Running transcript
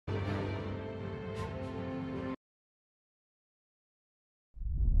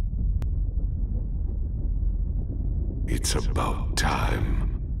It's about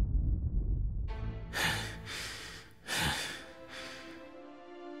time.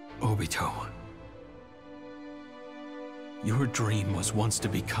 Obito. Your dream was once to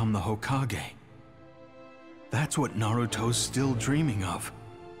become the Hokage. That's what Naruto's still dreaming of.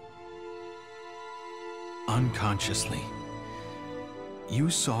 Unconsciously,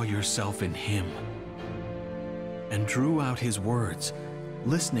 you saw yourself in him and drew out his words,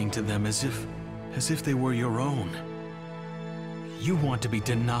 listening to them as if they were your own. You want to be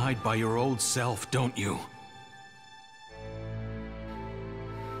denied by your old self, don't you?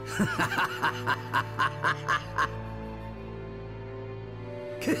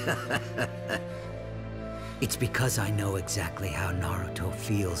 It's because I know exactly how Naruto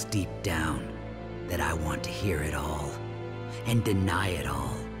feels deep down that I want to hear it all and deny it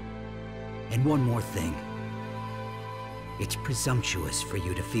all. And one more thing. It's presumptuous for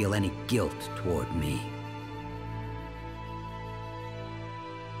you to feel any guilt toward me.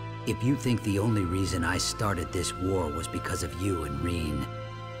 If you think the only reason I started this war was because of you and Rin,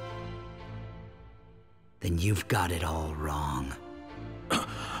 then you've got it all wrong.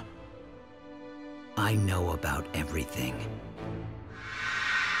 I know about everything.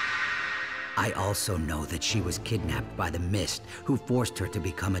 I also know that she was kidnapped by the Mist, who forced her to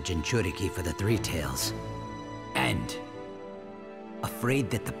become a Jinchuriki for the Three Tails. And, afraid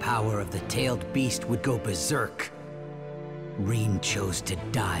that the power of the tailed beast would go berserk, Rin chose to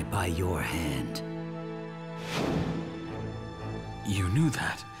die by your hand. You knew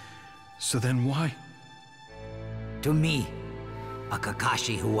that. So then why? To me, a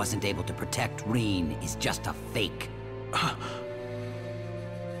Kakashi who wasn't able to protect Rin is just a fake.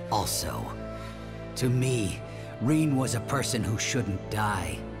 Also, to me, Rin was a person who shouldn't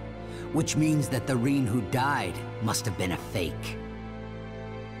die. Which means that the Rin who died must have been a fake.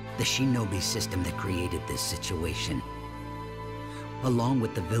 The shinobi system that created this situation, along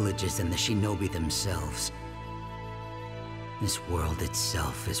with the villages and the shinobi themselves. This world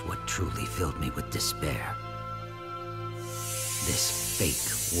itself is what truly filled me with despair. This fake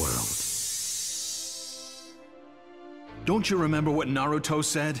world. Don't you remember what Naruto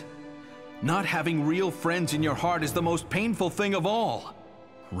said? Not having real friends in your heart is the most painful thing of all.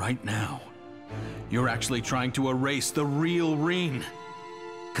 Right now, you're actually trying to erase the real Rin.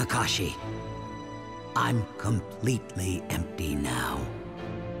 Kakashi, I'm completely empty now.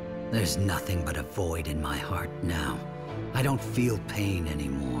 There's nothing but a void in my heart now. I don't feel pain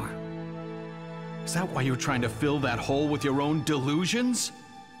anymore. Is that why you're trying to fill that hole with your own delusions?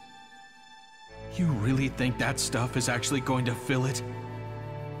 You really think that stuff is actually going to fill it?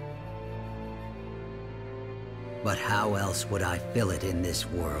 But how else would I fill it in this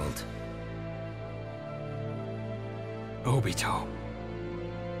world? Obito.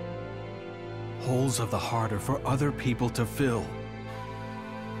 Holes of the heart are for other people to fill.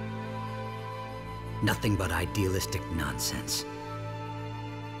 Nothing but idealistic nonsense.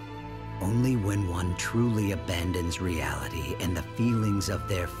 Only when one truly abandons reality and the feelings of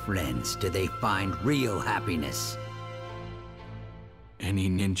their friends do they find real happiness. Any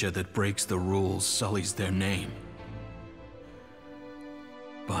ninja that breaks the rules sullies their name.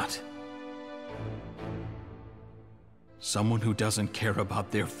 But someone who doesn't care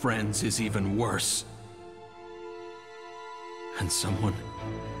about their friends is even worse. And someone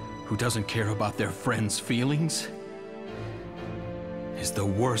who doesn't care about their friends' feelings is the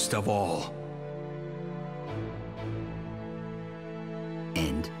worst of all.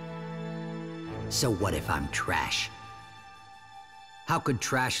 And so what if I'm trash? How could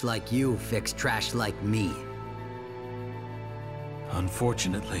trash like you fix trash like me?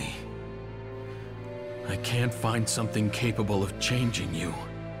 Unfortunately, I can't find something capable of changing you.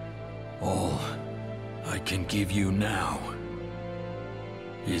 All I can give you now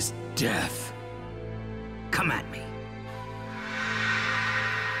is death. Come at me.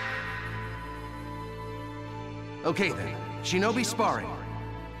 Okay then, shinobi sparring.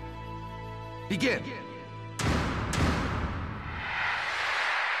 Begin.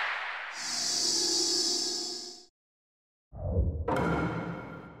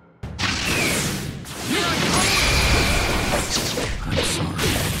 I'm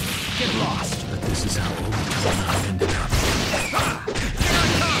sorry. Get lost. But this is how Obito and I ended up.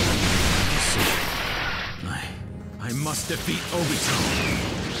 I must defeat Obito.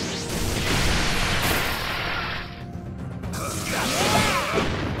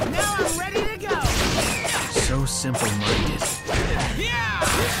 Now I'm ready to go! So simple-minded.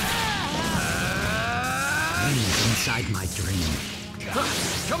 He's inside my dream.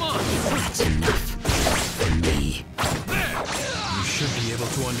 Come on! That's enough for me. You should be able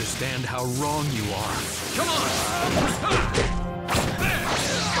to understand how wrong you are. Come on!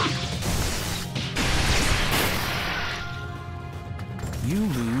 You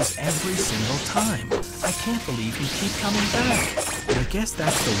lose every single time. I can't believe you keep coming back. I guess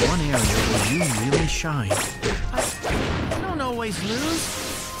that's the one area where you really shine. I don't always lose.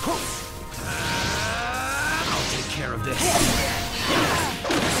 I'll take care of this.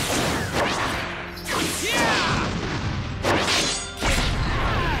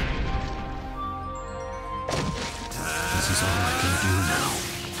 This is all I can do now.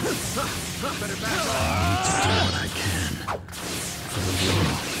 I need to do what I can for the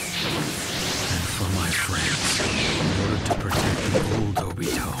world and for my friends in order to protect the old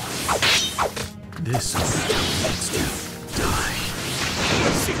Obito. This Obito needs to die.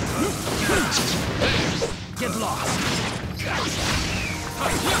 Get lost.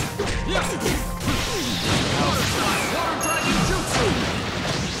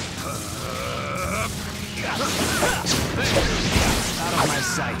 Out of my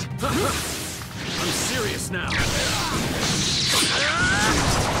sight. I'm serious now.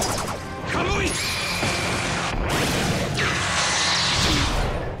 Kamui!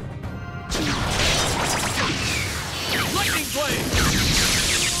 Lightning blade!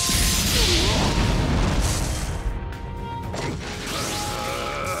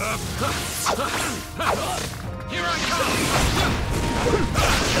 Here I come!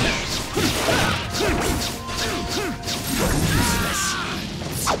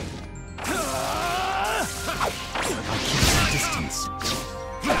 Distance.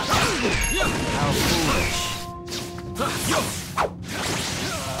 How foolish.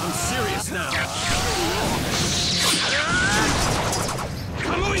 I'm serious now.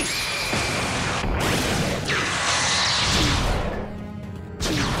 Kamui!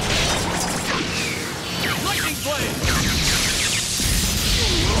 Lightning blade!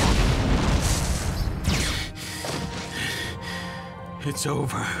 It's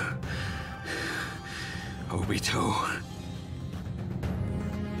over. Obito.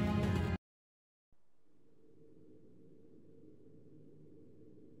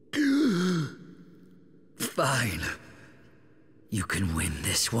 Fine. You can win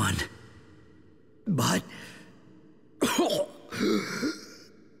this one. But...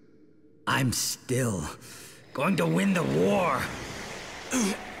 I'm still going to win the war.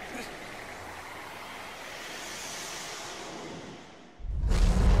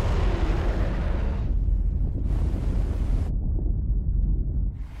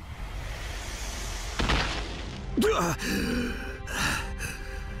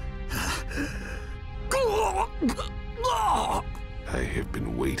 I have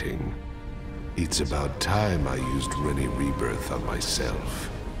been waiting. It's about time I used Rennie Rebirth on myself.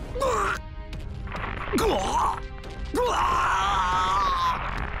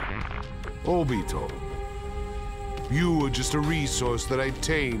 Obito, you were just a resource that I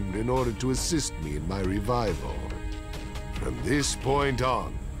tamed in order to assist me in my revival. From this point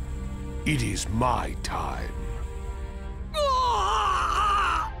on, it is my time.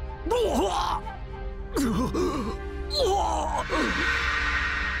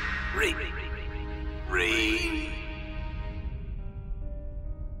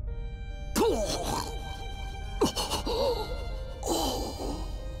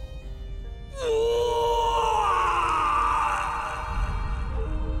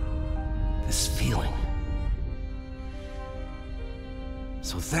 This feeling.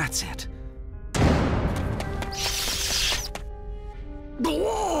 So that's it.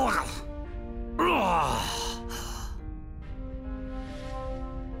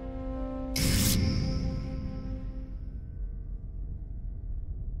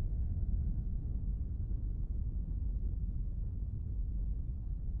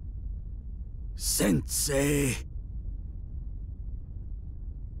 Sensei.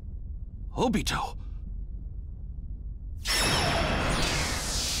 Obito.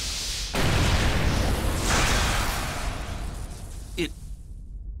 It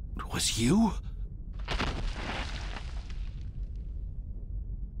was you?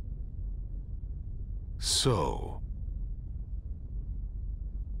 So...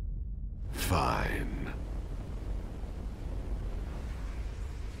 fine.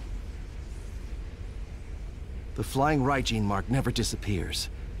 The flying Raijin mark never disappears.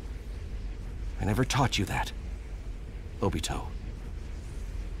 I never taught you that, Obito.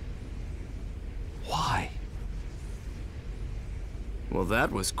 Why? Well,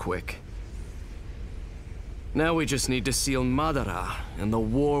 that was quick. Now we just need to seal Madara, and the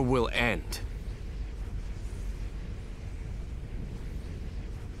war will end.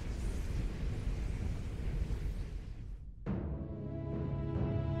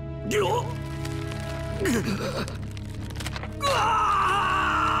 Do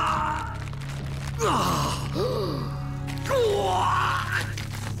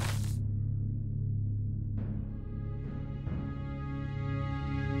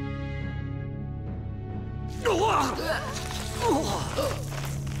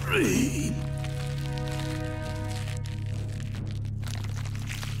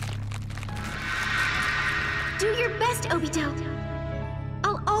your best, Obito.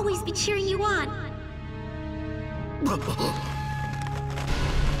 I'll always be cheering you on.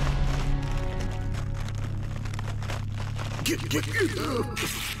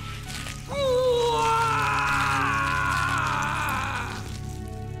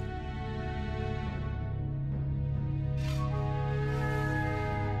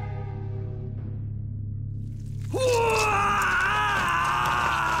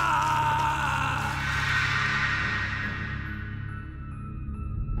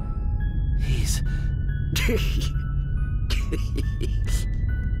 He's...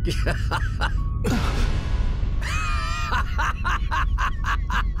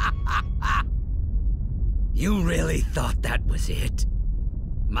 You really thought that was it?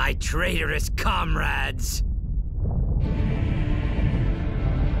 My traitorous comrades!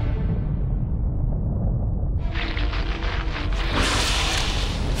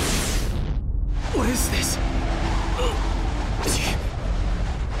 What is this?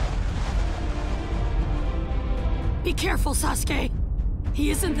 Be careful, Sasuke. He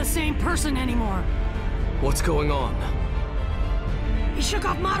isn't the same person anymore. What's going on? He shook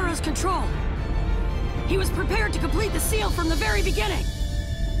off Madara's control. He was prepared to complete the seal from the very beginning.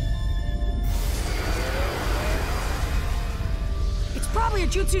 It's probably a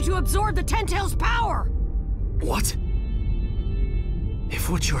jutsu to absorb the Ten Tails' power. What? If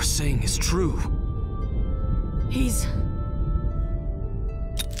what you're saying is true... He's...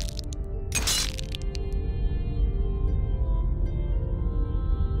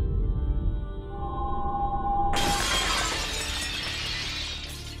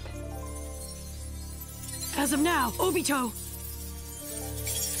 As of now, Obito.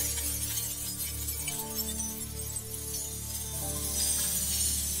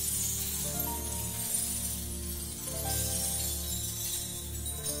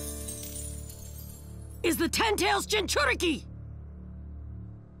 Is the Ten Tails Jinchuriki!